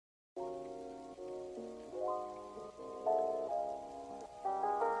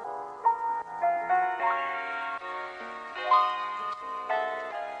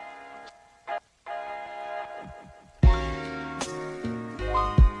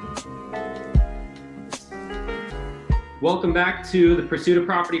Welcome back to the Pursuit of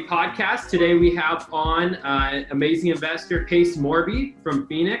Property podcast. Today we have on amazing investor Pace Morby from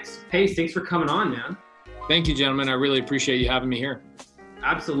Phoenix. Pace, thanks for coming on, man. Thank you, gentlemen. I really appreciate you having me here.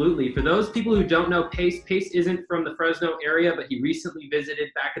 Absolutely. For those people who don't know Pace isn't from the Fresno area, but he recently visited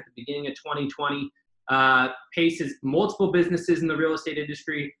back at the beginning of 2020. Pace has multiple businesses in the real estate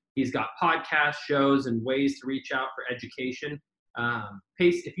industry. He's got podcast shows and ways to reach out for education.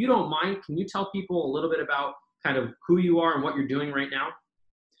 Pace, if you don't mind, can you tell people a little bit about kind of who you are and what you're doing right now?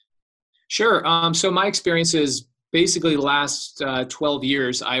 Sure. So my experience is basically the last 12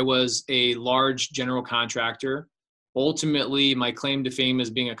 years, I was a large general contractor. Ultimately, my claim to fame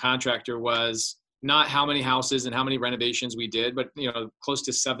as being a contractor was not how many houses and how many renovations we did, but close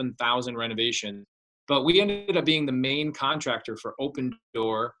to 7,000 renovations. But we ended up being the main contractor for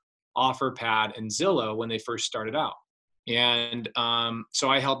Opendoor, OfferPad, and Zillow when they first started out. And so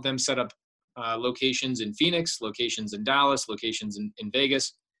I helped them set up locations in Phoenix, locations in Dallas, locations in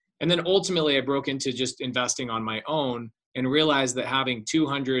Vegas. And then ultimately I broke into just investing on my own and realized that having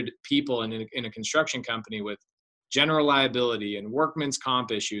 200 people in a construction company with general liability and workman's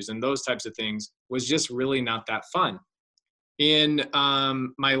comp issues and those types of things was just really not that fun. In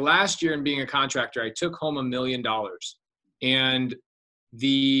my last year in being a contractor, I took home $1 million. And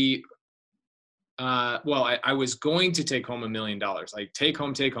I was going to take home $1 million, like take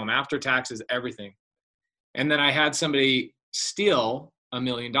home after taxes, everything. And then I had somebody steal $1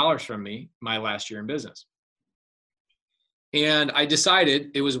 million from me my last year in business. And I decided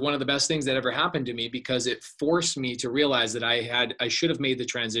it was one of the best things that ever happened to me because it forced me to realize that I should have made the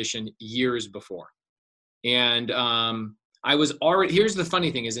transition years before. And I was already, here's the funny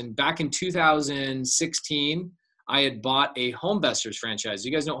thing is back in 2016, I had bought a Homevestors franchise. Do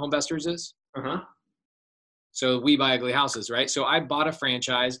you guys know what Homevestors is? Uh-huh. So we buy ugly houses, right? So I bought a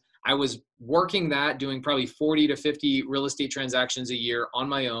franchise. I was working that, doing probably 40 to 50 real estate transactions a year on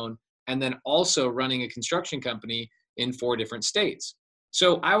my own, and then also running a construction company in 4 different states.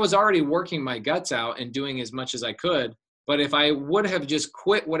 So I was already working my guts out and doing as much as I could. But if I would have just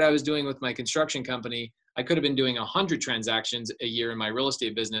quit what I was doing with my construction company, I could have been doing 100 transactions a year in my real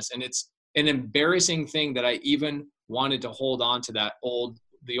estate business. And it's an embarrassing thing that I even wanted to hold on to the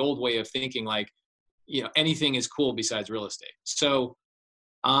old way of thinking, like, anything is cool besides real estate. So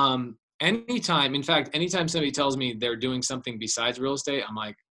anytime somebody tells me they're doing something besides real estate, I'm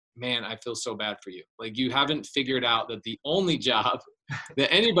like, man, I feel so bad for you. Like, you haven't figured out that the only job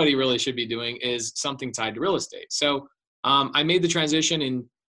that anybody really should be doing is something tied to real estate. So I made the transition in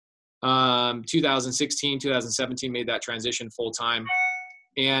 2016, 2017, made that transition full time.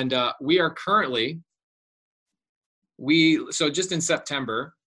 And we are currently, so just in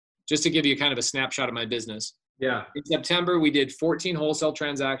September, just to give you kind of a snapshot of my business. Yeah. In September, we did 14 wholesale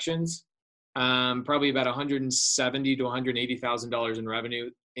transactions, probably about $170,000 to $180,000 in revenue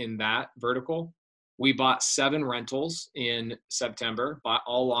in that vertical. We bought 7 rentals in September, bought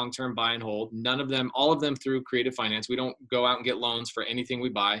all long-term buy and hold. All of them through Creative Finance. We don't go out and get loans for anything we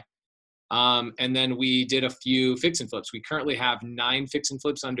buy. And then we did a few fix and flips. We currently have 9 fix and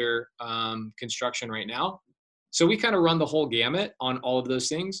flips under construction right now. So we kind of run the whole gamut on all of those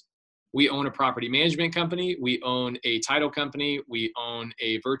things. We own a property management company. We own a title company. We own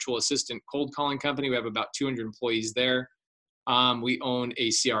a virtual assistant cold calling company. We have about 200 employees there. We own a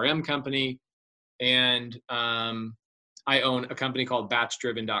CRM company. And I own a company called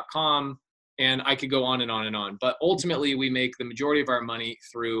batchdriven.com. And I could go on and on and on. But ultimately, we make the majority of our money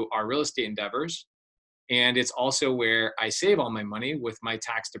through our real estate endeavors. And it's also where I save all my money with my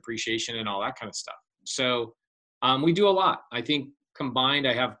tax depreciation and all that kind of stuff. So we do a lot. I think combined,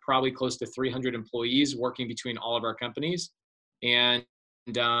 I have probably close to 300 employees working between all of our companies. And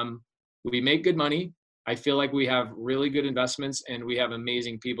we make good money. I feel like we have really good investments and we have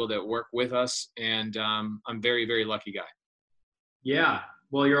amazing people that work with us. And I'm very, very lucky guy. Yeah.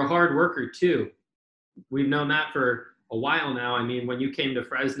 Well, you're a hard worker too. We've known that for a while now. I mean, when you came to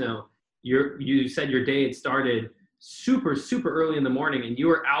Fresno, you said your day had started super, super early in the morning, and you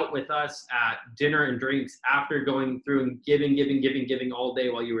were out with us at dinner and drinks after going through and giving all day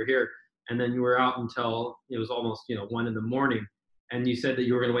while you were here. And then you were out until it was almost 1 in the morning. And you said that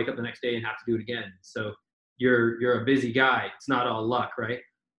you were going to wake up the next day and have to do it again. So you're a busy guy. It's not all luck, right?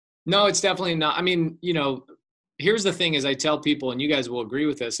 No, it's definitely not. I mean, here's the thing is I tell people, and you guys will agree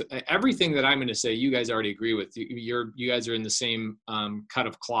with this, everything that I'm going to say, you guys already agree with. You guys are in the same cut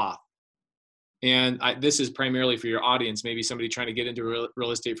of cloth. And this is primarily for your audience, maybe somebody trying to get into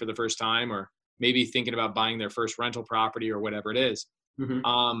real estate for the first time, or maybe thinking about buying their first rental property or whatever it is.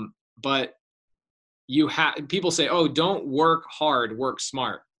 Mm-hmm. But people say, oh, don't work hard, work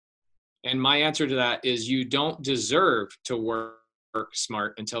smart. And my answer to that is you don't deserve to work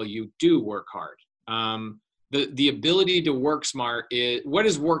smart until you do work hard. The ability to work smart is, what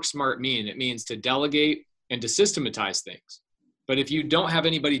does work smart mean? It means to delegate and to systematize things. But if you don't have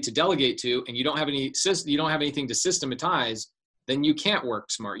anybody to delegate to and you don't have anything to systematize, then you can't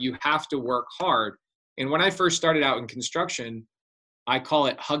work smart. You have to work hard. And when I first started out in construction, I call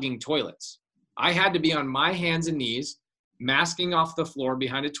it hugging toilets. I had to be on my hands and knees, masking off the floor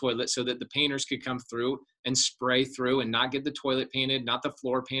behind a toilet so that the painters could come through and spray through and not get the toilet painted, not the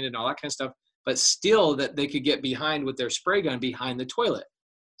floor painted, and all that kind of stuff, but still that they could get behind with their spray gun behind the toilet.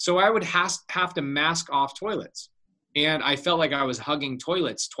 So I would have to mask off toilets. And I felt like I was hugging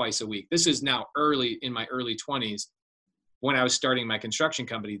toilets twice a week. This is now in my early 20s when I was starting my construction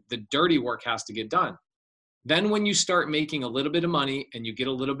company. The dirty work has to get done. Then when you start making a little bit of money and you get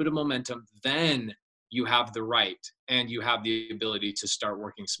a little bit of momentum, then you have the right and you have the ability to start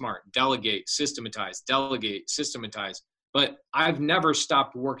working smart. Delegate, systematize. But I've never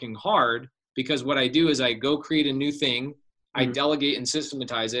stopped working hard, because what I do is I go create a new thing, I delegate and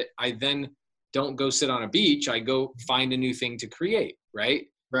systematize it. I then don't go sit on a beach. I go find a new thing to create, right?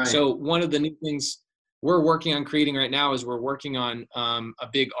 So one of the new things we're working on creating right now is we're working on a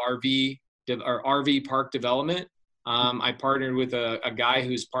big RV park development. I partnered with a guy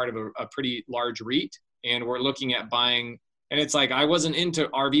who's part of a pretty large REIT, and we're looking at buying, and it's like, I wasn't into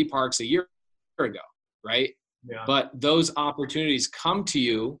RV parks a year ago, right? Yeah. But those opportunities come to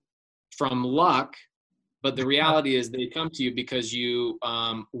you from luck, but the reality is they come to you because you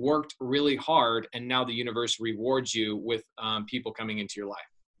worked really hard, and now the universe rewards you with people coming into your life.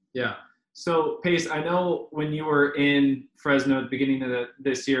 Yeah. So Pace, I know when you were in Fresno at the beginning of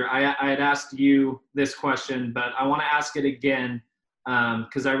this year, I had asked you this question, but I want to ask it again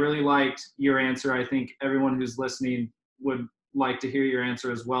because I really liked your answer. I think everyone who's listening would like to hear your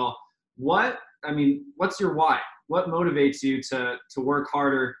answer as well. What's your why? What motivates you to work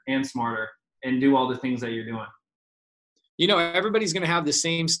harder and smarter and do all the things that you're doing? You know, everybody's going to have the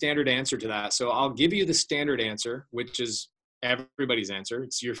same standard answer to that. So I'll give you the standard answer, which is everybody's answer.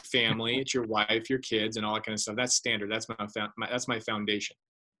 It's your family, it's your wife, your kids, and all that kind of stuff. That's standard. That's my foundation.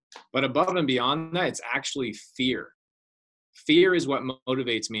 But above and beyond that, it's actually fear. Fear is what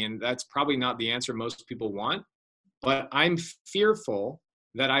motivates me, and that's probably not the answer most people want. But I'm fearful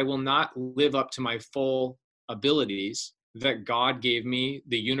that I will not live up to my full abilities that God gave me,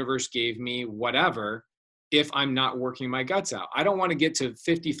 the universe gave me, whatever, if I'm not working my guts out. I don't want to get to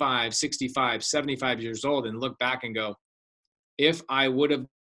 55, 65, 75 years old and look back and go, if I would have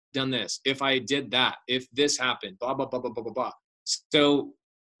done this, if I did that, if this happened, blah, blah, blah, blah, blah, blah, blah. So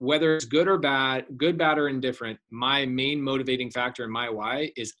whether it's good, bad, or indifferent, my main motivating factor in my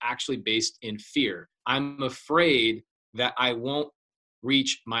why is actually based in fear. I'm afraid that I won't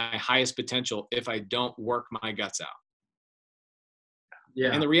reach my highest potential if I don't work my guts out.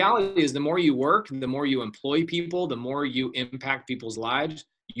 Yeah. And the reality is, the more you work, the more you employ people, the more you impact people's lives,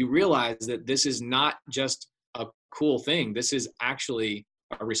 you realize that this is not just a cool thing. This is actually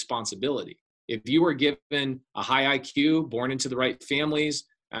a responsibility. If you were given a high IQ, born into the right families,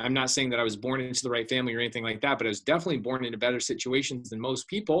 I'm not saying that I was born into the right family or anything like that, but I was definitely born into better situations than most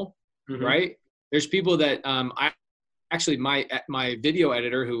people, right? There's people that my video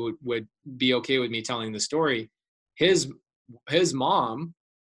editor who would be okay with me telling the story, his mom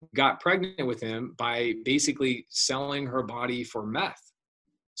got pregnant with him by basically selling her body for meth.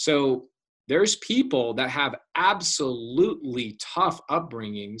 So there's people that have absolutely tough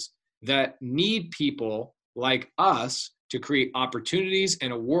upbringings that need people like us to create opportunities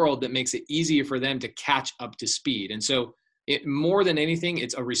in a world that makes it easier for them to catch up to speed. And so more than anything,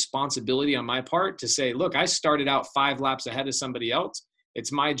 it's a responsibility on my part to say, look, I started out 5 laps ahead of somebody else.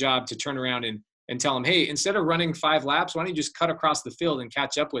 It's my job to turn around and tell them, hey, instead of running 5 laps, why don't you just cut across the field and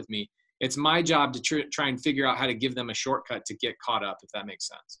catch up with me? It's my job to try and figure out how to give them a shortcut to get caught up, if that makes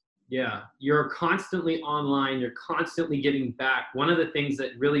sense. Yeah, you're constantly online, you're constantly giving back. One of the things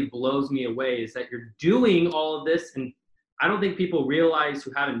that really blows me away is that you're doing all of this, and I don't think people realize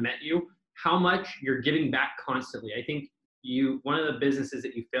who haven't met you how much you're giving back constantly. I think one of the businesses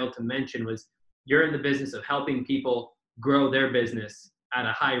that you failed to mention was you're in the business of helping people grow their business at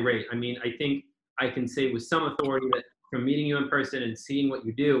a high rate. I mean, I think I can say with some authority that from meeting you in person and seeing what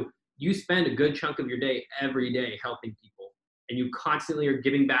you do, you spend a good chunk of your day every day helping people. And you constantly are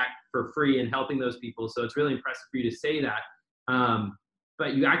giving back for free and helping those people. So it's really impressive for you to say that.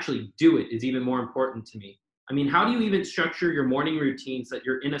 But you actually do it is even more important to me. I mean, how do you even structure your morning routines that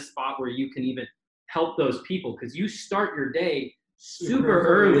you're in a spot where you can even help those people? Because you start your day super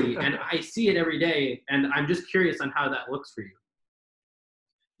early and I see it every day. And I'm just curious on how that looks for you.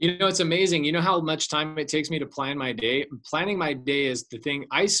 You know, it's amazing. You know how much time it takes me to plan my day? Planning my day is the thing.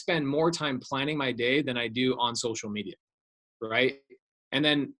 I spend more time planning my day than I do on social media, right? And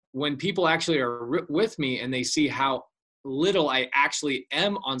then when people actually are with me and they see how little I actually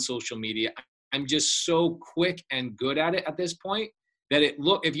am on social media, I'm just so quick and good at it at this point that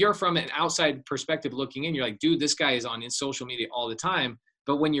if you're from an outside perspective looking in, you're like, dude, this guy is on in social media all the time.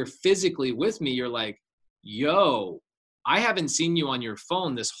 But when you're physically with me, you're like, yo, I haven't seen you on your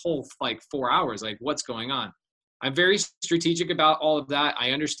phone this whole like 4 hours. Like, what's going on? I'm very strategic about all of that.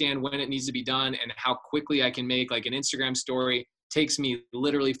 I understand when it needs to be done and how quickly I can make like an Instagram story takes me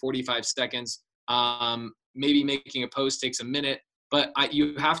literally 45 seconds. Maybe making a post takes a minute, but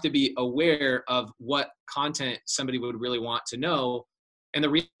you have to be aware of what content somebody would really want to know. And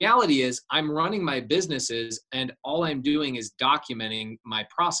the reality is I'm running my businesses and all I'm doing is documenting my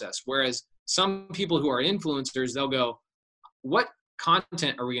process. Whereas some people who are influencers, they'll go, what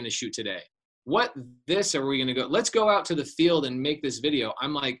content are we going to shoot today? What this are we going to go? Let's go out to the field and make this video.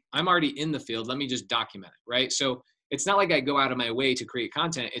 I'm like, I'm already in the field. Let me just document it, right? So it's not like I go out of my way to create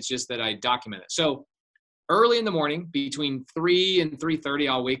content. It's just that I document it. So early in the morning, between 3 and 3:30,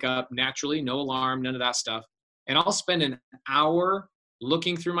 I'll wake up naturally, no alarm, none of that stuff. And I'll spend an hour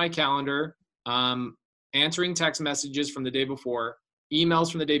looking through my calendar, answering text messages from the day before, emails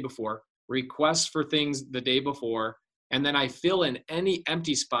from the day before, requests for things the day before, and then I fill in any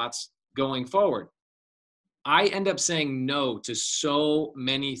empty spots going forward. I end up saying no to so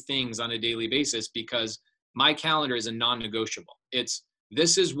many things on a daily basis because my calendar is a non-negotiable.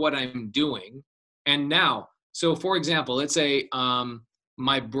 This is what I'm doing. And now, so for example, let's say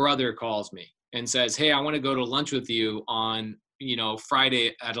my brother calls me and says, hey, I want to go to lunch with you on,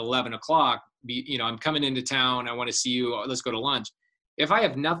 Friday at 11 o'clock. I'm coming into town. I want to see you. Let's go to lunch. If I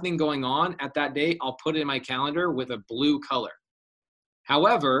have nothing going on at that day, I'll put it in my calendar with a blue color.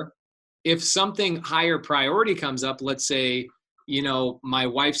 However, if something higher priority comes up, let's say, my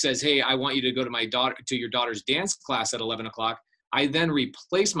wife says, hey, I want you to go to your daughter's dance class at 11 o'clock. I then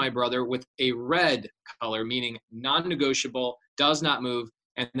replace my brother with a red color, meaning non-negotiable, does not move.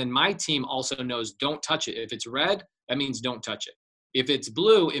 And then my team also knows don't touch it. If it's red, that means don't touch it. If it's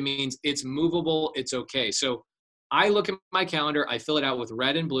blue, it means it's movable, it's okay. So I look at my calendar, I fill it out with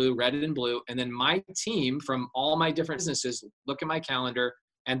red and blue, and then my team from all my different businesses look at my calendar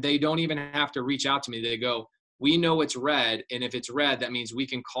and they don't even have to reach out to me. They go, we know it's red, and if it's red, that means we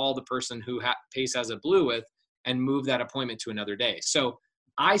can call the person who Pace has a blue with and move that appointment to another day. So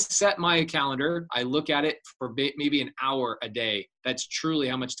I set my calendar, I look at it for maybe an hour a day. That's truly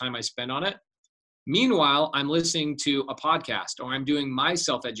how much time I spend on it. Meanwhile, I'm listening to a podcast or I'm doing my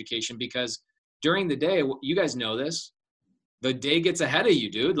self-education because during the day, you guys know this, the day gets ahead of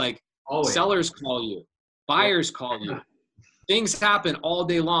you, dude. Like always. Sellers call you, buyers call you. Things happen all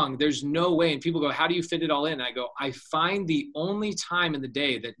day long. There's no way. And people go, how do you fit it all in? I go, I find the only time in the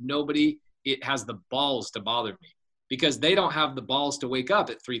day that it has the balls to bother me because they don't have the balls to wake up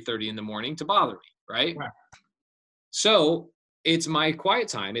at 3:30 in the morning to bother me, right? So it's my quiet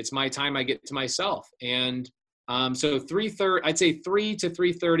time. It's my time I get to myself. And so 3:30, I'd say 3 to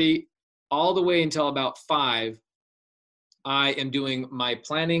 3:30, all the way until about 5, I am doing my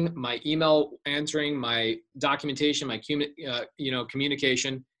planning, my email answering, my documentation, my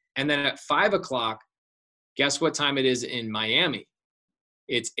communication. And then at 5 o'clock, guess what time it is in Miami?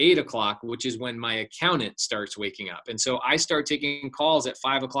 It's 8 o'clock, which is when my accountant starts waking up. And so I start taking calls at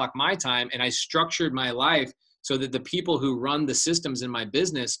 5 o'clock my time, and I structured my life so that the people who run the systems in my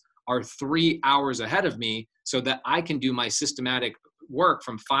business are 3 hours ahead of me so that I can do my systematic work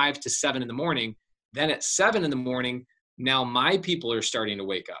from 5 to 7 in the morning. Then at 7 in the morning, now my people are starting to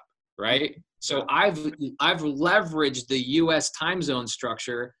wake up, right? So I've leveraged the US time zone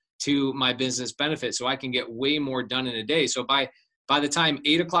structure to my business benefit so I can get way more done in a day. So by the time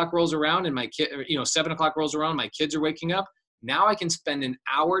 8 o'clock rolls around and 7 o'clock rolls around, my kids are waking up. Now I can spend an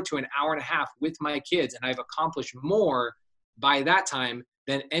hour to an hour and a half with my kids, and I've accomplished more by that time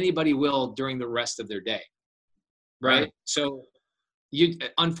than anybody will during the rest of their day, right? So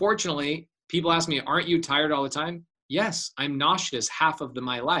unfortunately, people ask me, aren't you tired all the time? Yes, I'm nauseous half of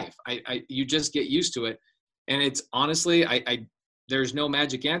my life. You just get used to it. And it's honestly, there's no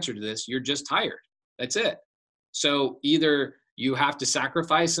magic answer to this. You're just tired. That's it. So either you have to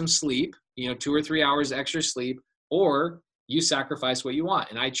sacrifice some sleep, 2 or 3 hours extra sleep, or you sacrifice what you want.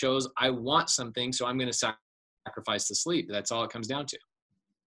 And I chose, I want something, so I'm going to sacrifice the sleep. That's all it comes down to.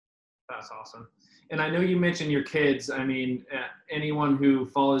 That's awesome. And I know you mentioned your kids. I mean, anyone who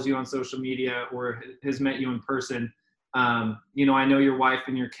follows you on social media or has met you in person, I know your wife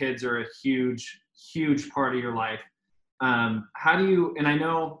and your kids are a huge, huge part of your life. How do you, and I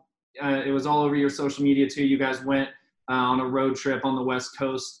know it was all over your social media too, you guys went on a road trip on the West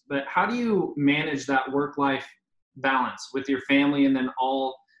Coast, but how do you manage that work-life balance with your family and then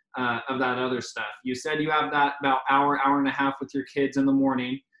all of that other stuff? You said you have that about hour and a half with your kids in the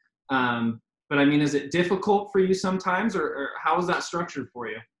morning. But I mean, is it difficult for you sometimes, or how is that structured for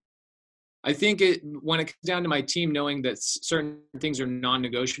you? I think when it comes down to my team knowing that certain things are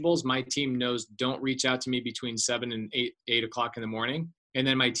non-negotiables, my team knows don't reach out to me between 7 and 8 o'clock in the morning. And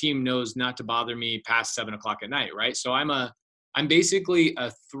then my team knows not to bother me past 7 o'clock at night, right? So I'm basically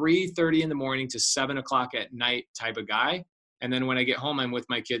a 3:30 in the morning to 7 o'clock at night type of guy. And then when I get home, I'm with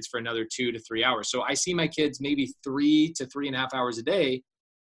my kids for another 2 to 3 hours. So I see my kids maybe 3 to 3.5 hours a day.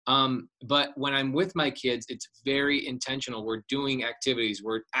 But when I'm with my kids, it's very intentional. We're doing activities.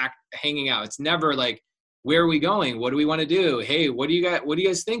 We're hanging out. It's never like, where are we going? What do we want to do? Hey, what do you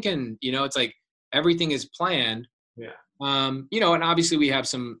guys thinking? It's like everything is planned. Yeah. And obviously we have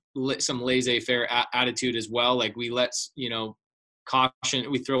some laissez-faire attitude as well. Like we we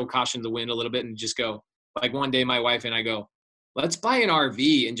throw caution to the wind a little bit and just go, like one day my wife and I go, let's buy an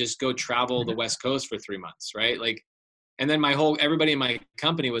RV and just go travel the West Coast for 3 months. Right. Like, and then everybody in my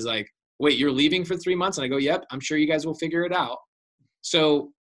company was like, wait, you're leaving for 3 months? And I go, yep, I'm sure you guys will figure it out.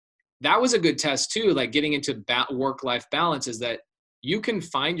 So that was a good test too. Like getting into work-life balance is that you can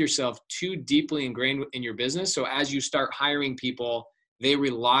find yourself too deeply ingrained in your business. So as you start hiring people, they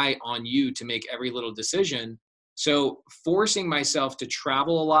rely on you to make every little decision. So forcing myself to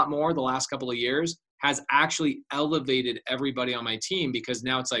travel a lot more the last couple of years has actually elevated everybody on my team, because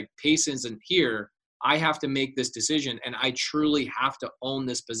now it's like pace isn't here. I have to make this decision and I truly have to own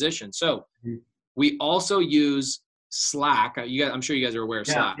this position. So we also use Slack. I'm sure you guys are aware of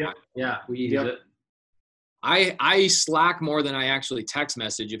Slack. Yeah, we use it. I Slack more than I actually text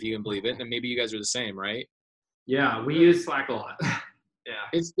message, if you can believe it. And maybe you guys are the same, right? Yeah, we use Slack a lot. Yeah.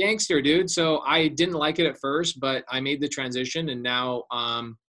 It's gangster, dude. So I didn't like it at first, but I made the transition, and now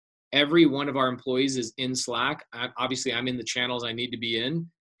every one of our employees is in Slack. Obviously, I'm in the channels I need to be in.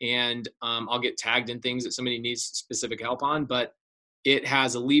 And I'll get tagged in things that somebody needs specific help on, but it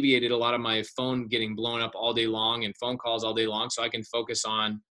has alleviated a lot of my phone getting blown up all day long and phone calls all day long, so I can focus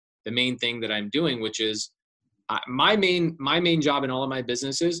on the main thing that I'm doing, which is my main job in all of my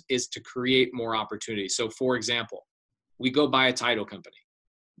businesses is to create more opportunities. So for example, we go buy a title company.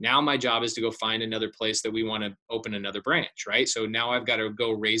 Now my job is to go find another place that we want to open another branch, right? So now I've got to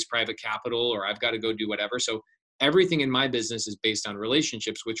go raise private capital, or I've got to go do whatever. So everything in my business is based on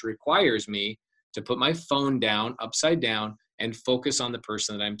relationships, which requires me to put my phone down, upside down, and focus on the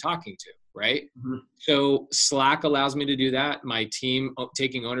person that I'm talking to, right? Mm-hmm. So Slack allows me to do that. My team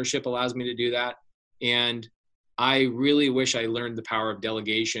taking ownership allows me to do that. And I really wish I learned the power of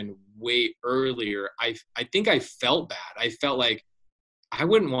delegation way earlier. I think I felt bad. I felt like I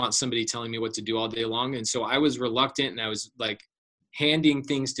wouldn't want somebody telling me what to do all day long. And so I was reluctant, and I was like, handing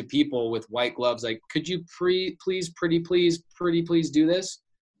things to people with white gloves, like, could you please do this?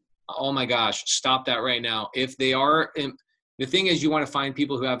 Oh my gosh, stop that right now. If they are, the thing is, you want to find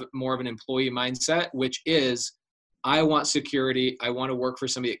people who have more of an employee mindset, which is, I want security. I want to work for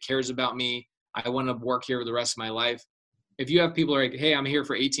somebody that cares about me. I want to work here the rest of my life. If you have people like, hey, I'm here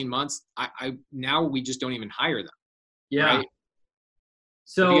for 18 months, now we just don't even hire them. Yeah. Right?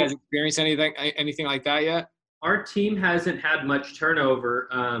 So have you guys experienced anything like that yet? Our team hasn't had much turnover.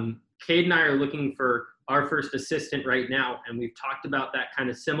 Cade and I are looking for our first assistant right now, and we've talked about that kind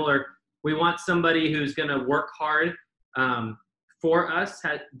of similar. We want somebody who's going to work hard for us,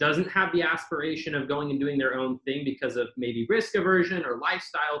 doesn't have the aspiration of going and doing their own thing because of maybe risk aversion or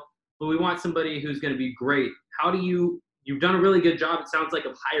lifestyle, but we want somebody who's going to be great. You've done a really good job, it sounds like,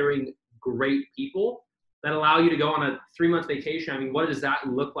 of hiring great people that allow you to go on a 3-month vacation. I mean, what does that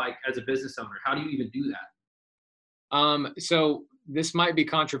look like as a business owner? How do you even do that? So this might be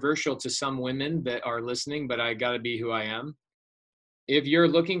controversial to some women that are listening, but I got to be who I am. If you're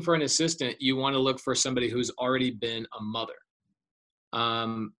looking for an assistant, you want to look for somebody who's already been a mother,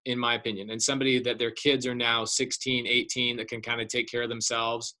 in my opinion, and somebody that their kids are now 16, 18, that can kind of take care of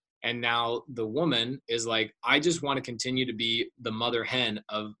themselves. And now the woman is like, I just want to continue to be the mother hen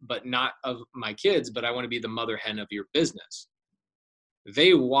but not of my kids, but I want to be the mother hen of your business.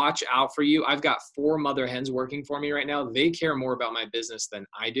 They watch out for you. I've got 4 mother hens working for me right now. They care more about my business than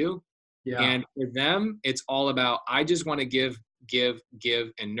I do. Yeah. And for them, it's all about, I just want to give,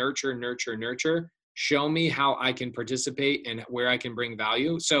 and nurture. Show me how I can participate and where I can bring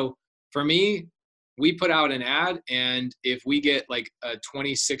value. So for me, we put out an ad, and if we get like a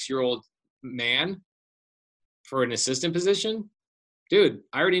 26-year-old man for an assistant position, dude,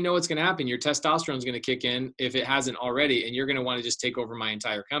 I already know what's going to happen. Your testosterone is going to kick in if it hasn't already, and you're going to want to just take over my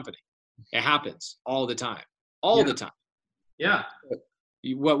entire company. It happens all the time, all the time. Yeah.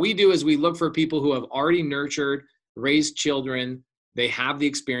 What we do is we look for people who have already nurtured, raised children. They have the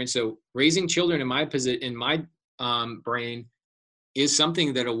experience. So raising children in my brain is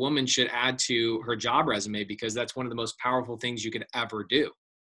something that a woman should add to her job resume, because that's one of the most powerful things you could ever do.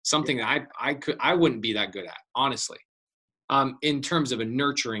 Something that I wouldn't be that good at, honestly, in terms of a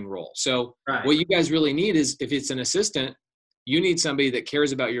nurturing role. So what you guys really need is, if it's an assistant, you need somebody that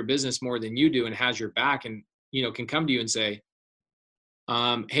cares about your business more than you do and has your back, and, you know, can come to you and say,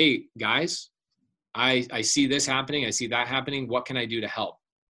 hey guys, I see this happening. I see that happening. What can I do to help?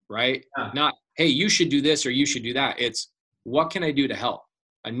 Right? Yeah. Not, hey, you should do this or you should do that. It's, what can I do to help?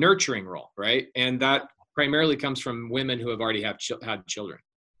 A nurturing role, right? And that primarily comes from women who have already had children.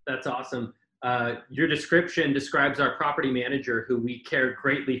 That's awesome. Your description describes our property manager, who we care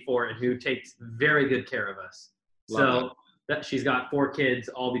greatly for and who takes very good care of us. Love that she's got 4 kids,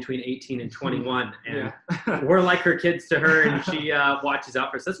 all between 18 and 21, and we're like her kids to her, and she watches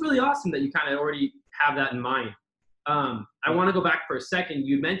out for us. That's really awesome that you kind of already have that in mind. I want to go back for a second.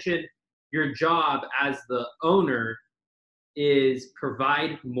 You mentioned your job as the owner is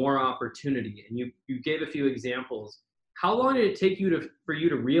provide more opportunity, and you gave a few examples. How long did it take for you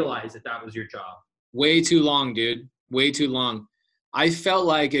to realize that was your job? Way too long, dude. Way too long. I felt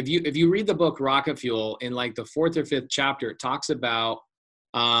like if you read the book Rocket Fuel, in like the 4th or 5th chapter, it talks about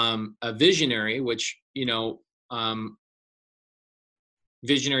a visionary, which, you know,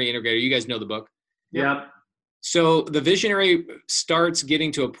 visionary integrator. You guys know the book. Yeah. So the visionary starts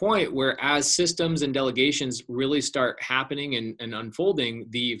getting to a point where, as systems and delegations really start happening and unfolding,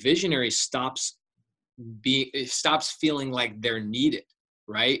 the visionary stops feeling like they're needed,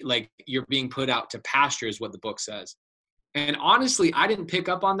 right? Like you're being put out to pasture, is what the book says. And honestly, I didn't pick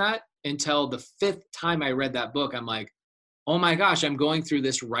up on that until the 5th time I read that book. I'm like, oh my gosh, I'm going through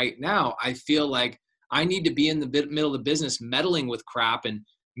this right now. I feel like I need to be in the middle of the business, meddling with crap and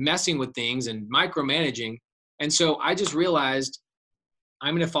messing with things and micromanaging. And so I just realized,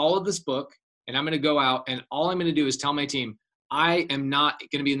 I'm going to follow this book, and I'm going to go out, and all I'm going to do is tell my team, I am not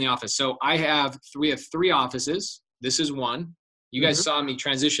going to be in the office. So we have 3 offices. This is one. You guys saw me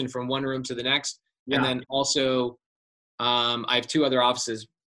transition from one room to the next. Yeah. And then also I have 2 other offices,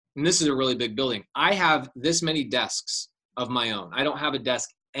 and this is a really big building. I have this many desks of my own. I don't have a desk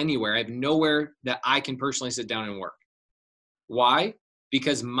anywhere. I have nowhere that I can personally sit down and work. Why?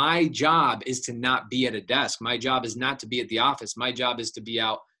 Because my job is to not be at a desk. My job is not to be at the office. My job is to be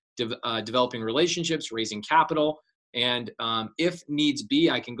out developing relationships, raising capital. And if needs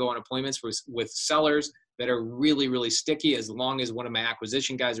be, I can go on appointments with sellers that are really, really sticky, as long as one of my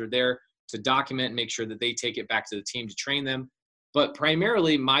acquisition guys are there to document and make sure that they take it back to the team to train them. But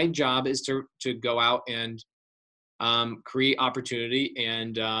primarily, my job is to go out and create opportunity.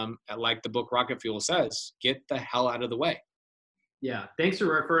 And like the book Rocket Fuel says, get the hell out of the way. Yeah. Thanks for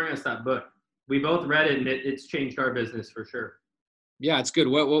referring us that book. We both read it, and it's changed our business for sure. Yeah, it's good.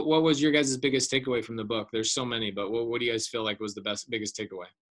 What was your guys' biggest takeaway from the book? There's so many, but what do you guys feel like was the biggest takeaway?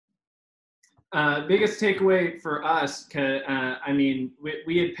 Biggest takeaway for us, I mean,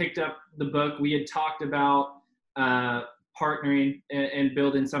 we had picked up the book. We had talked about partnering and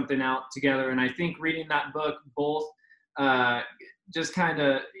building something out together. And I think reading that book both just kind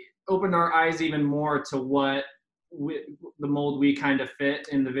of opened our eyes even more to what the mold we kind of fit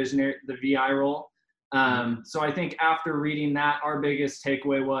in the VI role. So I think after reading that, our biggest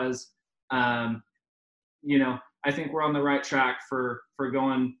takeaway was, you know, I think we're on the right track for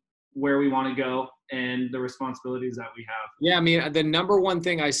going where we want to go and the responsibilities that we have. Yeah, I mean, the number one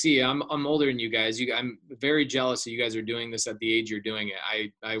thing I see, I'm older than you guys. I'm very jealous that you guys are doing this at the age you're doing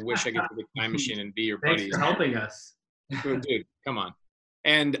it. I wish I could take a time machine and be your buddy. Thanks for helping us. Dude, come on.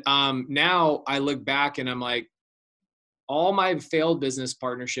 And now I look back and I'm like, all my failed business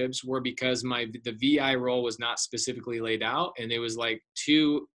partnerships were because the VI role was not specifically laid out, and it was like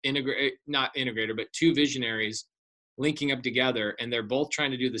 2 visionaries linking up together, and they're both trying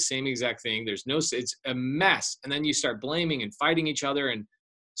to do the same exact thing. It's a mess. And then you start blaming and fighting each other. And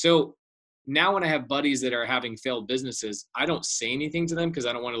so now when I have buddies that are having failed businesses, I don't say anything to them because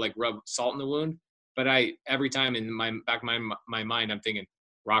I don't want to like rub salt in the wound. But every time in my back of my mind, I'm thinking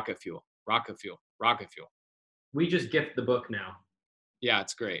rocket fuel, rocket fuel, rocket fuel. We just gift the book now. Yeah,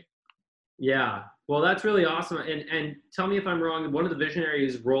 it's great. Yeah. Well, that's really awesome. And tell me if I'm wrong. One of the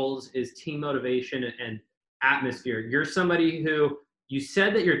visionaries' roles is team motivation and atmosphere. You're somebody who, you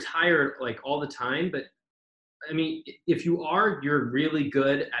said that you're tired like all the time, but I mean, if you are, you're really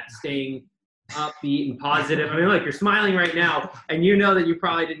good at staying upbeat and positive. I mean, look, you're smiling right now, and you know that you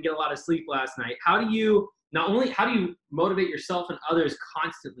probably didn't get a lot of sleep last night. How do you motivate yourself and others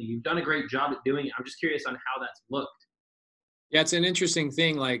constantly? You've done a great job at doing it. I'm just curious on how that's looked. Yeah, it's an interesting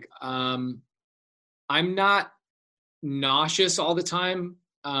thing. Like, I'm not nauseous all the time,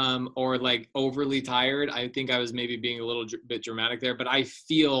 or like overly tired. I think I was maybe being a little bit dramatic there, but I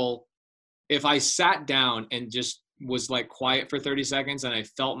feel if I sat down and just was like quiet for 30 seconds and I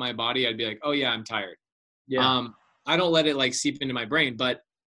felt my body, I'd be like, oh yeah, I'm tired. Yeah. I don't let it like seep into my brain, but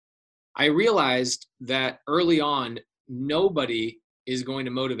I realized that early on, nobody is going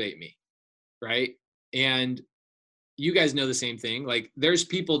to motivate me. Right. And you guys know the same thing. Like, there's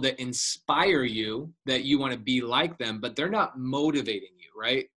people that inspire you that you want to be like them, but they're not motivating you.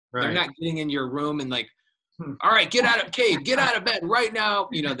 Right. They're not getting in your room and like, all right, get out of bed right now.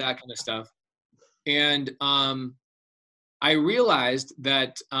 You know, that kind of stuff. And I realized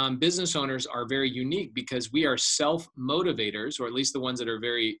that business owners are very unique because we are self-motivators, or at least the ones that are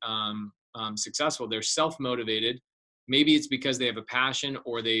very successful. They're self-motivated. Maybe it's because they have a passion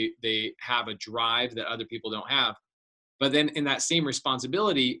or they have a drive that other people don't have. But then in that same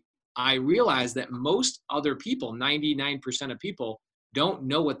responsibility, I realized that most other people, 99% of people, don't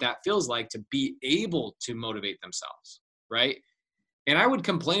know what that feels like to be able to motivate themselves, right? And I would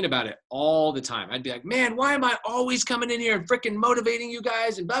complain about it all the time. I'd be like, man, why am I always coming in here and freaking motivating you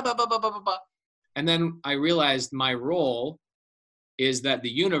guys and blah, blah, blah, blah, blah, blah, blah. And then I realized my role is that the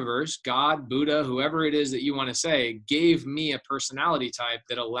universe, God, Buddha, whoever it is that you want to say, gave me a personality type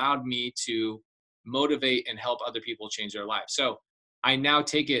that allowed me to motivate and help other people change their lives. So I now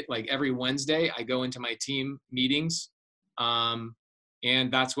take it like every Wednesday, I go into my team meetings.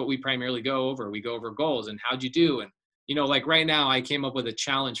 And that's what we primarily go over. We go over goals and how'd you do? And you know, like right now I came up with a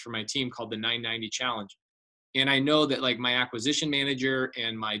challenge for my team called the 990 challenge. And I know that like my acquisition manager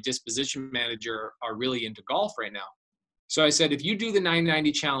and my disposition manager are really into golf right now. So I said, if you do the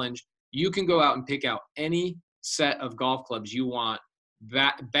 990 challenge, you can go out and pick out any set of golf clubs you want,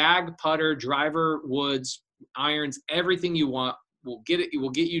 bag, putter, driver, woods, irons, everything you want. We'll get it. We'll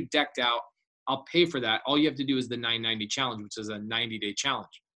get you decked out. I'll pay for that. All you have to do is the 990 challenge, which is a 90-day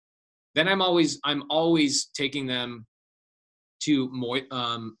challenge. Then I'm always taking them to more,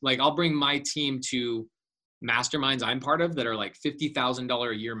 like I'll bring my team to masterminds I'm part of that are like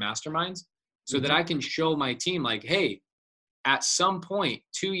 $50,000 a year masterminds, so that I can show my team like, hey, at some point,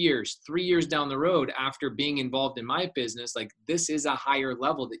 2 years, 3 years down the road after being involved in my business, like this is a higher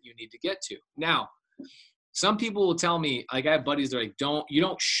level that you need to get to. Now, some people will tell me, like I have buddies that are like, you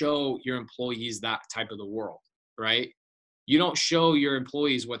don't show your employees that type of the world, right? You don't show your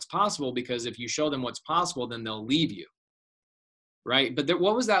employees what's possible, because if you show them what's possible, then they'll leave you. Right. But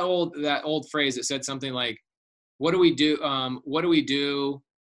what was that old phrase that said something like, what do we do? What do we do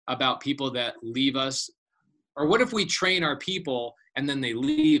about people that leave us? Or what if we train our people and then they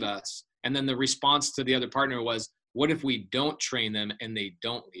leave us? And then the response to the other partner was, what if we don't train them and they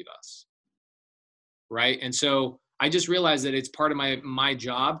don't leave us? Right. And so I just realized that it's part of my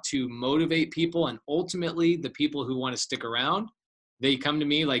job to motivate people. And ultimately the people who want to stick around, they come to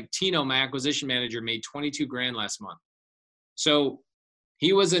me. Like Tino, my acquisition manager, made 22 grand last month. So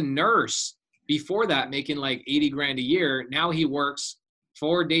he was a nurse before that, making like 80 grand a year. Now he works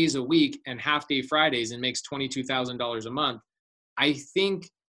 4 days a week and half day Fridays and makes $22,000 a month. I think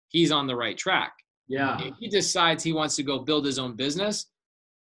he's on the right track. Yeah. If he decides he wants to go build his own business,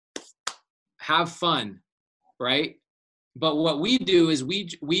 have fun, right? But what we do is we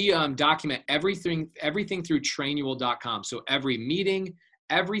document everything through trainual.com. So every meeting,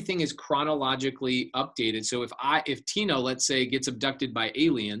 everything is chronologically updated. So if Tino, let's say, gets abducted by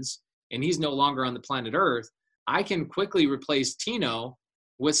aliens and he's no longer on the planet Earth, I can quickly replace Tino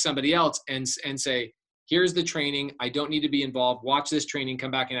with somebody else and say, here's the training. I don't need to be involved. Watch this training,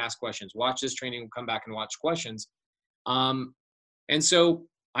 come back and ask questions. Watch this training, come back and watch questions. And so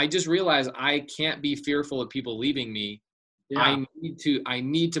I just realized I can't be fearful of people leaving me. Yeah. I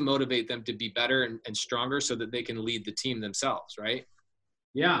need to motivate them to be better and stronger so that they can lead the team themselves, right?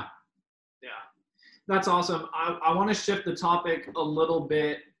 Yeah. Yeah. That's awesome. I want to shift the topic a little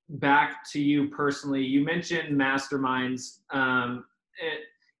bit back to you personally. You mentioned masterminds.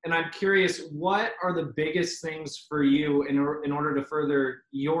 And I'm curious, what are the biggest things for you in order to further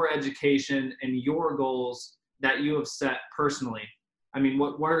your education and your goals that you have set personally? I mean,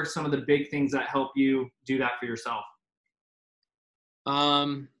 what are some of the big things that help you do that for yourself?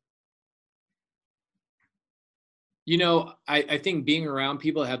 You know, I think being around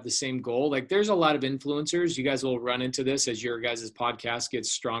people that have the same goal, like there's a lot of influencers. You guys will run into this as your guys' podcast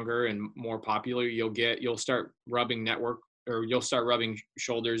gets stronger and more popular. You'll start rubbing or you'll start rubbing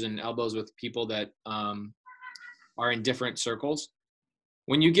shoulders and elbows with people that are in different circles.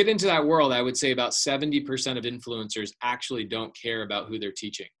 When you get into that world, I would say about 70% of influencers actually don't care about who they're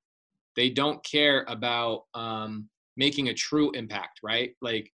teaching. They don't care about making a true impact, right?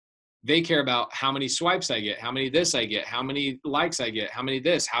 Like they care about how many swipes I get, how many this I get, how many likes I get, how many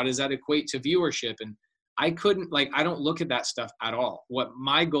this, how does that equate to viewership? And I don't look at that stuff at all. What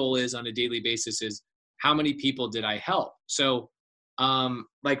my goal is on a daily basis is how many people did I help? So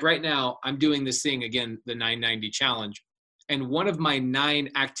like right now I'm doing this thing again, the 990 challenge. And one of my 9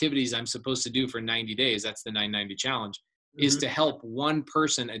 activities I'm supposed to do for 90 days, that's the 990 challenge, is to help one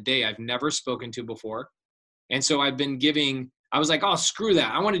person a day I've never spoken to before. And so I was like, oh, screw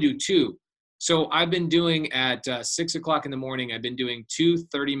that. I want to do 2. So I've been doing at 6 o'clock in the morning, I've been doing 2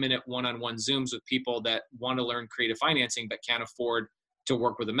 30-minute one-on-one Zooms with people that want to learn creative financing, but can't afford to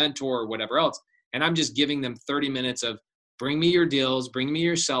work with a mentor or whatever else. And I'm just giving them 30 minutes of bring me your deals, bring me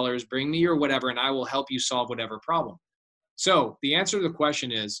your sellers, bring me your whatever, and I will help you solve whatever problem. So the answer to the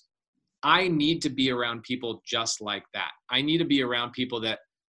question is, I need to be around people just like that. I need to be around people that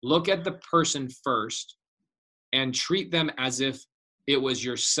look at the person first and treat them as if it was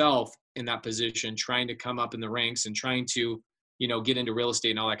yourself in that position, trying to come up in the ranks and trying to, get into real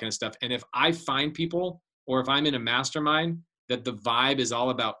estate and all that kind of stuff. And if I find people, or if I'm in a mastermind that the vibe is all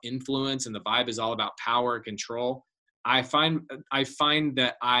about influence and the vibe is all about power and control, I find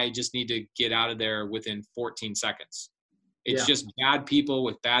that I just need to get out of there within 14 seconds. It's just bad people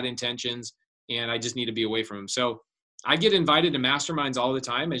with bad intentions, and I just need to be away from them. So I get invited to masterminds all the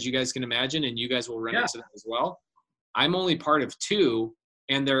time, as you guys can imagine, and you guys will run into that as well. I'm only part of 2,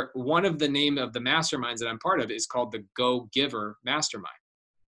 and one of the name of the masterminds that I'm part of is called the Go Giver Mastermind.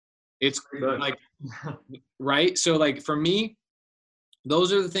 It's like, right? So like for me,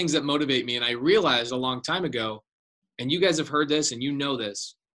 those are the things that motivate me. And I realized a long time ago, and you guys have heard this and you know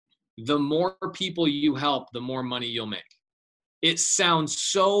this, the more people you help, the more money you'll make. It sounds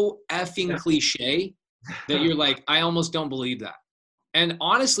so effing cliche that you're like, I almost don't believe that. And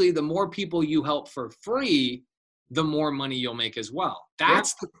honestly, the more people you help for free, the more money you'll make as well.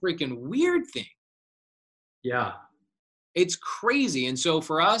 That's the freaking weird thing. Yeah. It's crazy. And so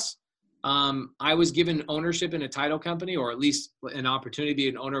for us, I was given ownership in a title company, or at least an opportunity to be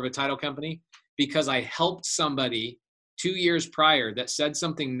an owner of a title company, because I helped somebody 2 years prior that said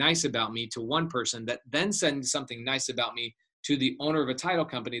something nice about me to one person that then said something nice about me to the owner of a title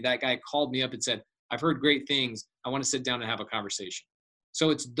company. That guy called me up and said, I've heard great things. I want to sit down and have a conversation. So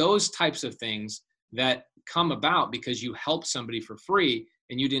it's those types of things that come about because you help somebody for free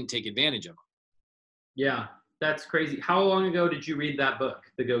and you didn't take advantage of them. Yeah, that's crazy. How long ago did you read that book,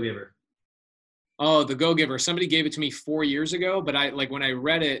 The Go Giver? Oh, The Go Giver. Somebody gave it to me 4 years ago, but when I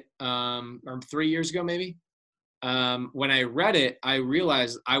read it, or 3 years ago maybe, when I read it, I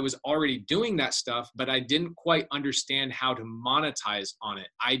realized I was already doing that stuff, but I didn't quite understand how to monetize on it.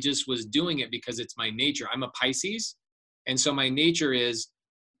 I just was doing it because it's my nature. I'm a Pisces. And so my nature is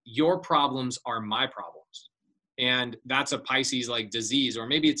your problems are my problems. And that's a Pisces like disease, or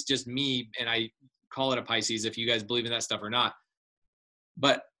maybe it's just me and I call it a Pisces if you guys believe in that stuff or not.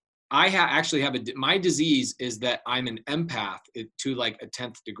 But I actually have my disease is that I'm an empath to like a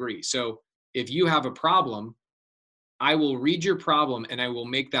 10th degree. So if you have a problem, I will read your problem and I will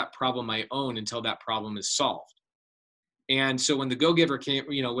make that problem my own until that problem is solved. And so when the Go Giver came,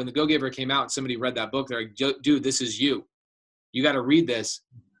 when the Go Giver came out and somebody read that book, they're like, dude, this is you. You got to read this.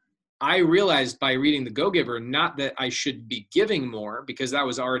 I realized by reading the Go Giver, not that I should be giving more because that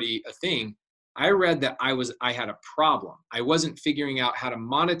was already a thing. I read that I had a problem. I wasn't figuring out how to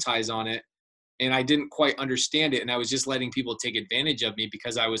monetize on it, and I didn't quite understand it. And I was just letting people take advantage of me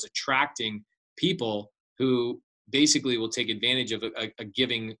because I was attracting people who basically will take advantage of a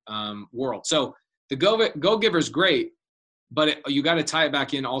giving world. So the Go Giver is great, but you got to tie it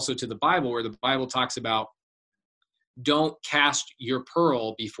back in also to the Bible, where the Bible talks about don't cast your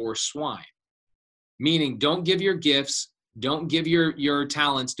pearl before swine, meaning don't give your gifts, don't give your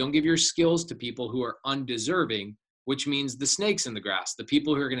talents, don't give your skills to people who are undeserving, which means the snakes in the grass, the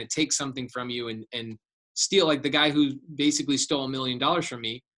people who are going to take something from you and steal, like the guy who basically stole $1 million from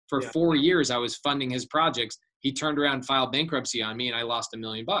me. For 4 years, I was funding his projects. He turned around and filed bankruptcy on me and I lost $1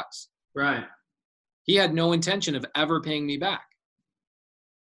 million. Right. He had no intention of ever paying me back.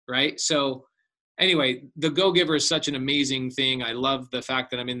 Right. So anyway, the Go Giver is such an amazing thing. I love the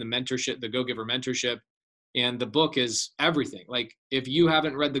fact that I'm in the mentorship, the Go Giver mentorship, and the book is everything. Like if you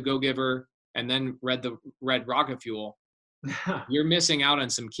haven't read the Go Giver and then read Rocket Fuel, you're missing out on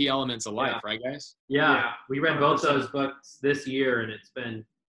some key elements of life, right guys? Yeah. We read both those books this year and it's been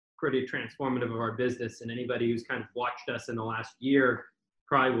pretty transformative of our business. And anybody who's kind of watched us in the last year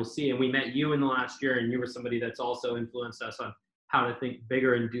probably will see. And we met you in the last year, and you were somebody that's also influenced us on how to think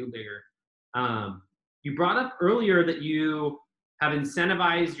bigger and do bigger. You brought up earlier that you have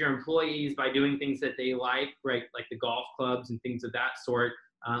incentivized your employees by doing things that they like, right? Like the golf clubs and things of that sort,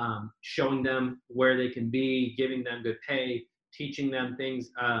 showing them where they can be, giving them good pay, teaching them things.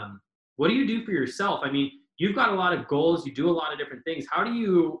 What do you do for yourself? I mean, you've got a lot of goals. You do a lot of different things. How do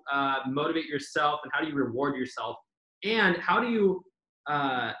you motivate yourself, and how do you reward yourself? And how do you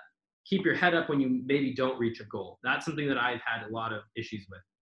keep your head up when you maybe don't reach a goal? That's something that I've had a lot of issues with.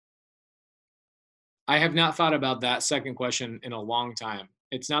 I have not thought about that second question in a long time.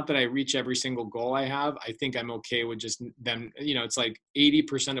 It's not that I reach every single goal I have. I think I'm okay with just them. You know, it's like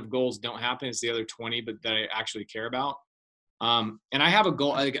 80% of goals don't happen. It's the other 20, but that I actually care about. And I have a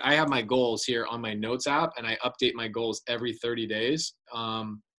goal. I have my goals here on my notes app, and I update my goals every 30 days,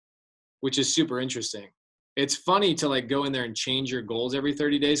 which is super interesting. It's funny to like go in there and change your goals every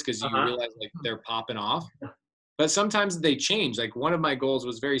 30 days because you realize like they're popping off. But sometimes they change. Like one of my goals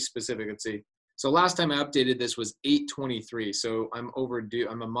was very specific. Let's see. So last time I updated this was 8/23. So I'm overdue.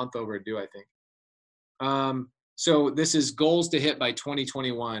 I'm a month overdue, I think. So this is goals to hit by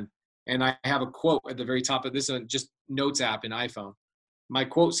 2021. And I have a quote at the very top of this, just notes app in iPhone. My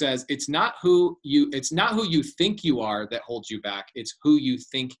quote says, it's not who you think you are that holds you back. It's who you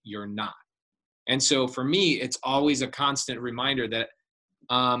think you're not. And so for me, it's always a constant reminder that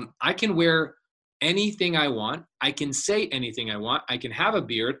I can wear anything I want. I can say anything I want. I can have a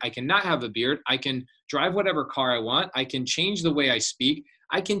beard. I can not have a beard. I can drive whatever car I want. I can change the way I speak.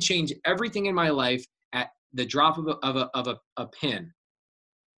 I can change everything in my life at the drop of a pin.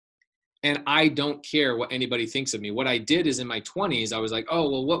 And I don't care what anybody thinks of me. What I did is in my 20s, I was like, oh,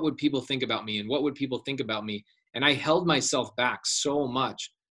 well, what would people think about me? And what would people think about me? And I held myself back so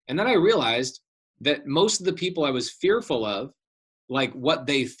much. And then I realized that most of the people I was fearful of, like what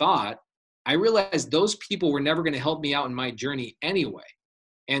they thought, I realized those people were never going to help me out in my journey anyway.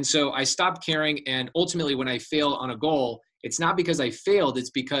 And so I stopped caring. And ultimately, when I fail on a goal, it's not because I failed. It's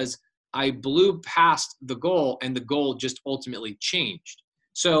because I blew past the goal, and the goal just ultimately changed.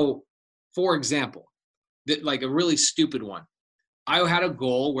 So, for example, like a really stupid one, I had a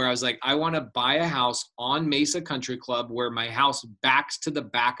goal where I was like, I want to buy a house on Mesa Country Club where my house backs to the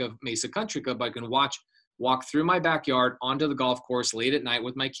back of Mesa Country Club. I can walk through my backyard onto the golf course late at night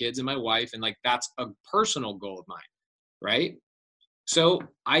with my kids and my wife. And like, that's a personal goal of mine, right? So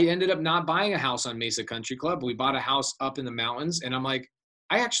I ended up not buying a house on Mesa Country Club. We bought a house up in the mountains, and I'm like,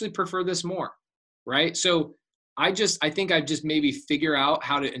 I actually prefer this more, right? So I think I just maybe figure out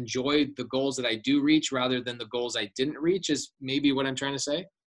how to enjoy the goals that I do reach rather than the goals I didn't reach is maybe what I'm trying to say.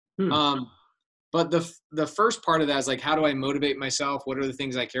 But the first part of that is like, how do I motivate myself? What are the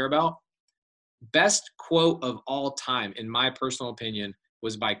things I care about? Best quote of all time, in my personal opinion,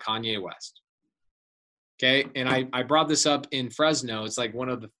 was by Kanye West. Okay. And I brought this up in Fresno. It's like one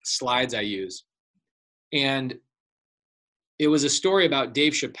of the slides I use. And it was a story about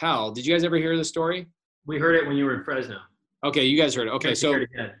Dave Chappelle. Did you guys ever hear the story? We heard it when you were in Fresno. Okay, you guys heard it. Okay, so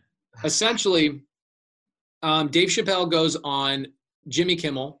essentially, Dave Chappelle goes on Jimmy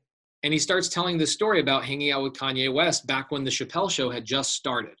Kimmel, and he starts telling the story about hanging out with Kanye West back when the Chappelle Show had just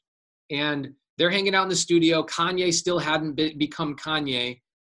started. And they're hanging out in the studio. Kanye still hadn't become Kanye,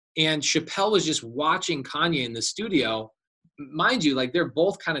 and Chappelle was just watching Kanye in the studio. Mind you, like they're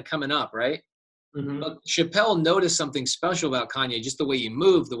both kind of coming up, right? Mm-hmm. But Chappelle noticed something special about Kanye, just the way he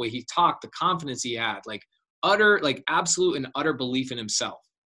moved, the way he talked, the confidence he had, like absolute and utter belief in himself.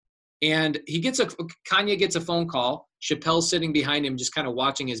 And Kanye gets a phone call. Chappelle's sitting behind him, just kind of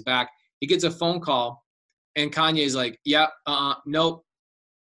watching his back. He gets a phone call, and Kanye's like, yeah, nope.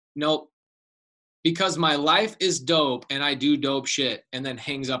 Because my life is dope and I do dope shit, and then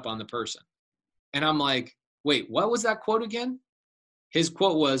hangs up on the person. And I'm like, wait, what was that quote again? His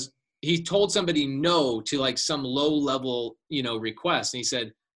quote was, he told somebody no to like some low level, request. And he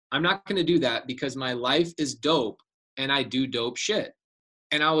said, I'm not going to do that because my life is dope and I do dope shit.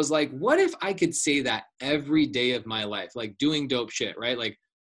 And I was like, what if I could say that every day of my life, like doing dope shit, right? Like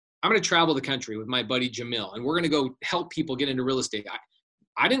I'm going to travel the country with my buddy Jamil, and we're going to go help people get into real estate.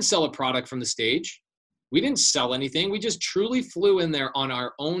 I didn't sell a product from the stage. We didn't sell anything. We just truly flew in there on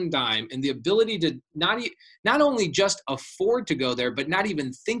our own dime, and the ability to not only just afford to go there, but not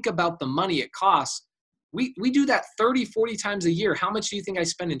even think about the money it costs. We do that 30, 40 times a year. How much do you think I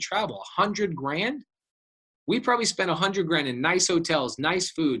spend in travel? $100,000? We probably spend $100,000 in nice hotels,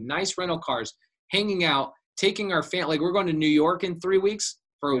 nice food, nice rental cars, hanging out, taking our family. Like we're going to New York in 3 weeks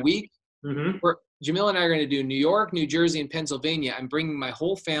for a week. Mm-hmm. Jamil and I are going to do New York, New Jersey, and Pennsylvania. I'm bringing my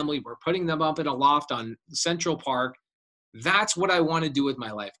whole family. We're putting them up in a loft on Central Park. That's what I want to do with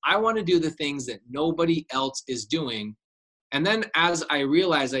my life. I want to do the things that nobody else is doing. And then as I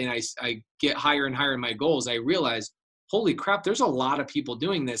realize, and I get higher and higher in my goals, I realize, holy crap, there's a lot of people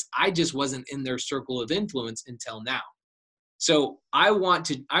doing this. I just wasn't in their circle of influence until now. So I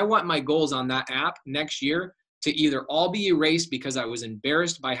want my goals on that app next year to either all be erased because I was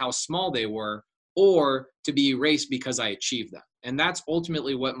embarrassed by how small they were, or to be erased because I achieved them. And that's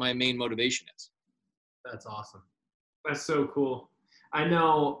ultimately what my main motivation is. That's awesome. That's so cool. I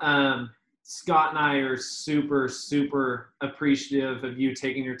know Scott and I are super, super appreciative of you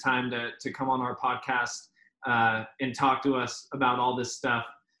taking your time to come on our podcast and talk to us about all this stuff.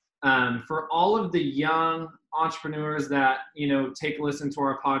 For all of the young entrepreneurs that, take a listen to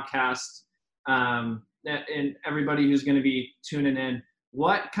our podcast, and everybody who's going to be tuning in,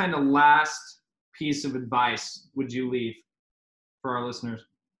 what kind of last piece of advice would you leave for our listeners?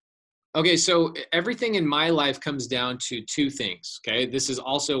 Okay, so everything in my life comes down to two things, okay? This is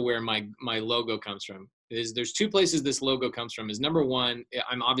also where my logo comes from. There's two places this logo comes from. Is number one,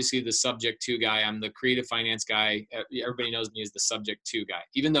 I'm obviously the subject to guy. I'm the creative finance guy. Everybody knows me as the subject to guy.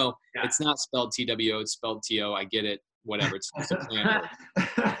 Even though it's not spelled TWO, it's spelled TO. I get it, whatever. It's just a plan word.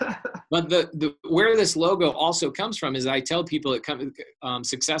 But the where this logo also comes from is I tell people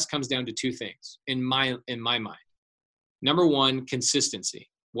success comes down to two things in my mind. Number one, consistency.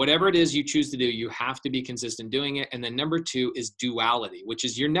 Whatever it is you choose to do, you have to be consistent doing it. And then number two is duality, which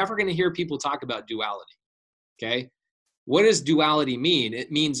is you're never going to hear people talk about duality. Okay. What does duality mean? It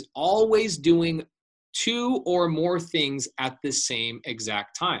means always doing two or more things at the same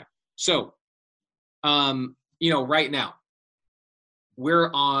exact time. So, right now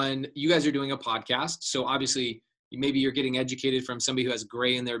you guys are doing a podcast. So obviously maybe you're getting educated from somebody who has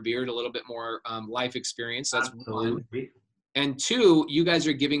gray in their beard, a little bit more life experience. That's one. And two, you guys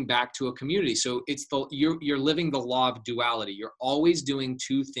are giving back to a community. So it's you're living the law of duality. You're always doing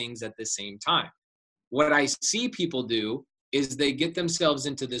two things at the same time. What I see people do is they get themselves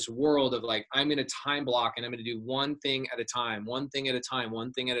into this world of like, I'm in a time block and I'm going to do one thing at a time, one thing at a time,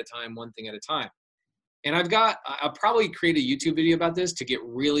 one thing at a time, one thing at a time. And I'll probably create a YouTube video about this to get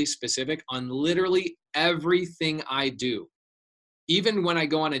really specific on literally everything I do. Even when I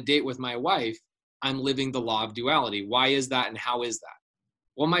go on a date with my wife, I'm living the law of duality. Why is that and how is that?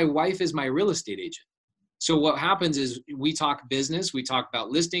 Well, my wife is my real estate agent. So what happens is we talk business, we talk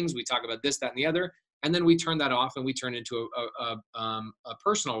about listings, we talk about this, that, and the other, and then we turn that off and we turn into a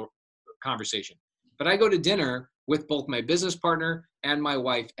personal conversation. But I go to dinner with both my business partner and my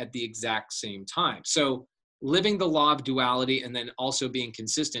wife at the exact same time. So living the law of duality and then also being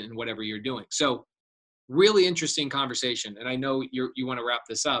consistent in whatever you're doing. So really interesting conversation. And I know you want to wrap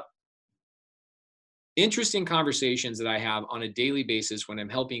this up. Interesting conversations that I have on a daily basis when I'm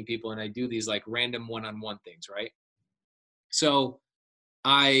helping people and I do these like random one-on-one things, right? So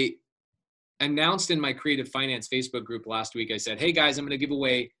I announced in my creative finance Facebook group last week, I said, hey guys, I'm going to give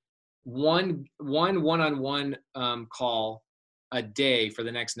away one-on-one call a day for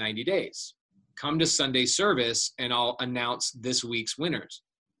the next 90 days. Come to Sunday service and I'll announce this week's winners.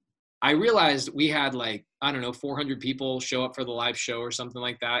 I realized we had 400 people show up for the live show or something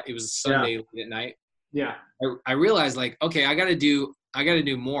like that. It was Sunday late at night. Yeah. I realized okay, I got to do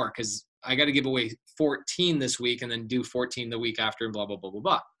more because I got to give away 14 this week and then do 14 the week after and blah, blah, blah, blah,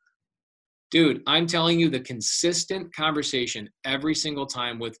 blah. Dude, I'm telling you, the consistent conversation every single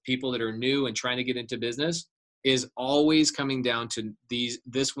time with people that are new and trying to get into business is always coming down to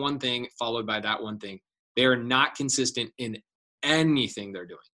this one thing followed by that one thing. They're not consistent in anything they're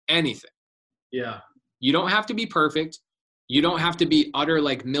doing. Anything. Yeah. You don't have to be perfect. You don't have to be utter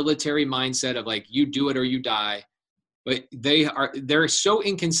military mindset of you do it or you die. But they're so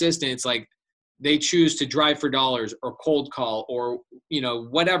inconsistent. It's like they choose to drive for dollars or cold call or,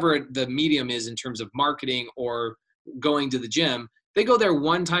 whatever the medium is in terms of marketing or going to the gym. They go there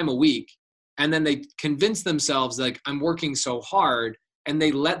one time a week and then they convince themselves I'm working so hard, and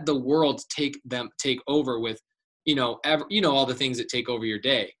they let the world take over with, all the things that take over your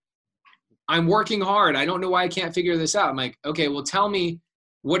day. I'm working hard. I don't know why I can't figure this out. I'm like, okay, well, tell me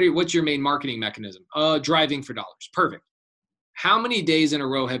what's your main marketing mechanism? Driving for dollars. Perfect. How many days in a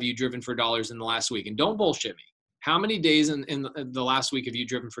row have you driven for dollars in the last week? And don't bullshit me. How many days in the last week have you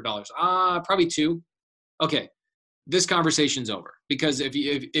driven for dollars? Probably 2. Okay. This conversation's over, because if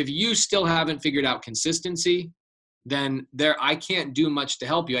you still haven't figured out consistency, then I can't do much to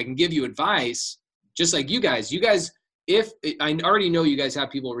help you. I can give you advice, just like you guys, if I already know you guys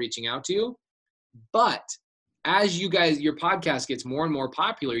have people reaching out to you, but as your podcast gets more and more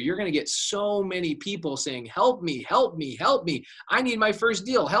popular, you're going to get so many people saying, help me, help me, help me. I need my first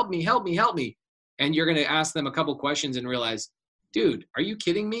deal. Help me, help me, help me. And you're going to ask them a couple questions and realize, dude, are you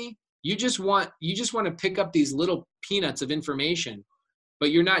kidding me? You just want to pick up these little peanuts of information,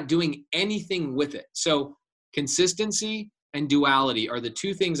 but you're not doing anything with it. So consistency and duality are the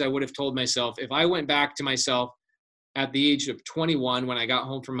two things I would have told myself if I went back to myself at the age of 21 when I got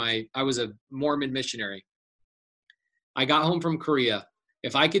home from I was a Mormon missionary. I got home from Korea.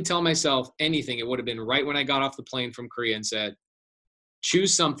 If I could tell myself anything, it would have been right when I got off the plane from Korea and said,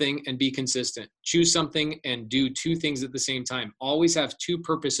 choose something and be consistent. Choose something and do two things at the same time. Always have two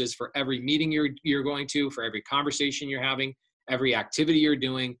purposes for every meeting you're going to, for every conversation you're having, every activity you're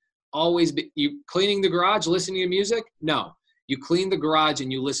doing. Always you cleaning the garage, listening to music? No. You clean the garage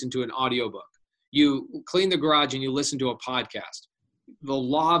and you listen to an audiobook. You clean the garage and you listen to a podcast. The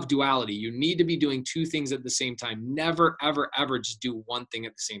law of duality. You need to be doing two things at the same time. Never, ever, ever just do one thing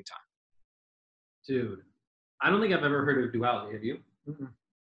at the same time. Dude, I don't think I've ever heard of duality. Have you? Mm-mm.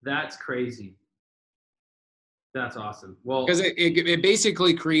 That's crazy. That's awesome. Well, because it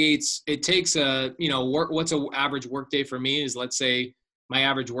basically creates, it takes what's an average work day for me is, let's say my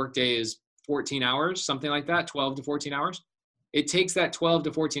average work day is 14 hours, something like that, 12 to 14 hours. It takes that 12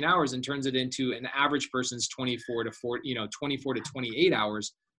 to 14 hours and turns it into an average person's 24 to 28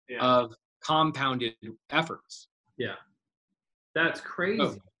 hours of compounded efforts. Yeah. That's crazy.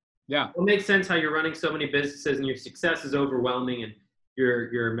 Oh, yeah. It makes sense how you're running so many businesses and your success is overwhelming, and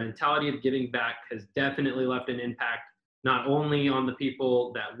your mentality of giving back has definitely left an impact, not only on the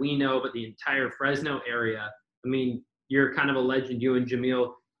people that we know, but the entire Fresno area. I mean, you're kind of a legend, you and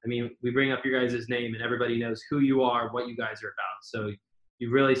Jamil. I mean, we bring up your guys' name and everybody knows who you are, what you guys are about. So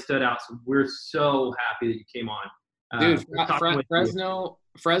you really stood out. So we're so happy that you came on. Dude,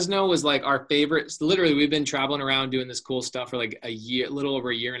 Fresno was like our favorite. Literally, we've been traveling around doing this cool stuff for like a little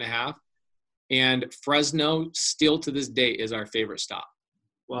over a year and a half. And Fresno still to this day is our favorite stop.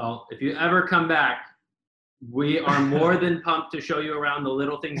 Well, if you ever come back, we are more than pumped to show you around the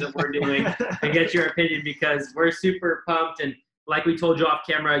little things that we're doing and get your opinion, because we're super pumped. And like we told you off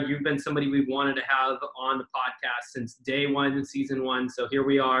camera, you've been somebody we wanted to have on the podcast since day one, season 1. So here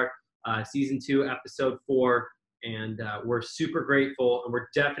we are, season 2, episode 4. And we're super grateful, and we're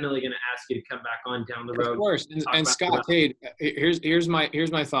definitely going to ask you to come back on down the road. Of course. And Scott, hey, here's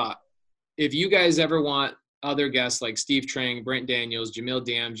my thought. If you guys ever want other guests like Steve Trang, Brent Daniels, Jamil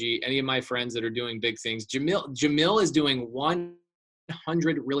Damji, any of my friends that are doing big things, Jamil is doing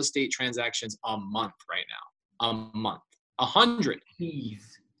 100 real estate transactions a month right now. A month. 100. Jeez.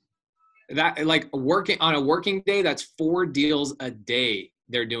 That, like, working on a working day, that's 4 deals a day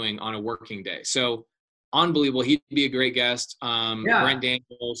they're doing on a working day. So unbelievable. He'd be a great guest. Brent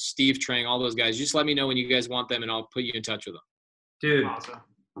Daniels, Steve Trang, all those guys. Just let me know when you guys want them and I'll put you in touch with them. Dude, awesome.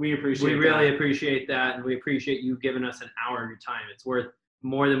 We appreciate really appreciate that. And we appreciate you giving us an hour of your time. It's worth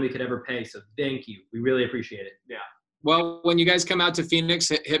more than we could ever pay. So thank you. We really appreciate it. Yeah. Well, when you guys come out to Phoenix,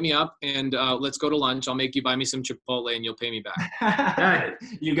 hit me up and let's go to lunch. I'll make you buy me some Chipotle and you'll pay me back.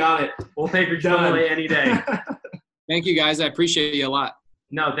 You got it. We'll pay for Chipotle any day. Thank you, guys. I appreciate you a lot.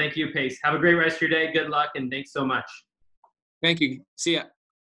 No, thank you, Pace. Have a great rest of your day. Good luck, and thanks so much. Thank you. See ya.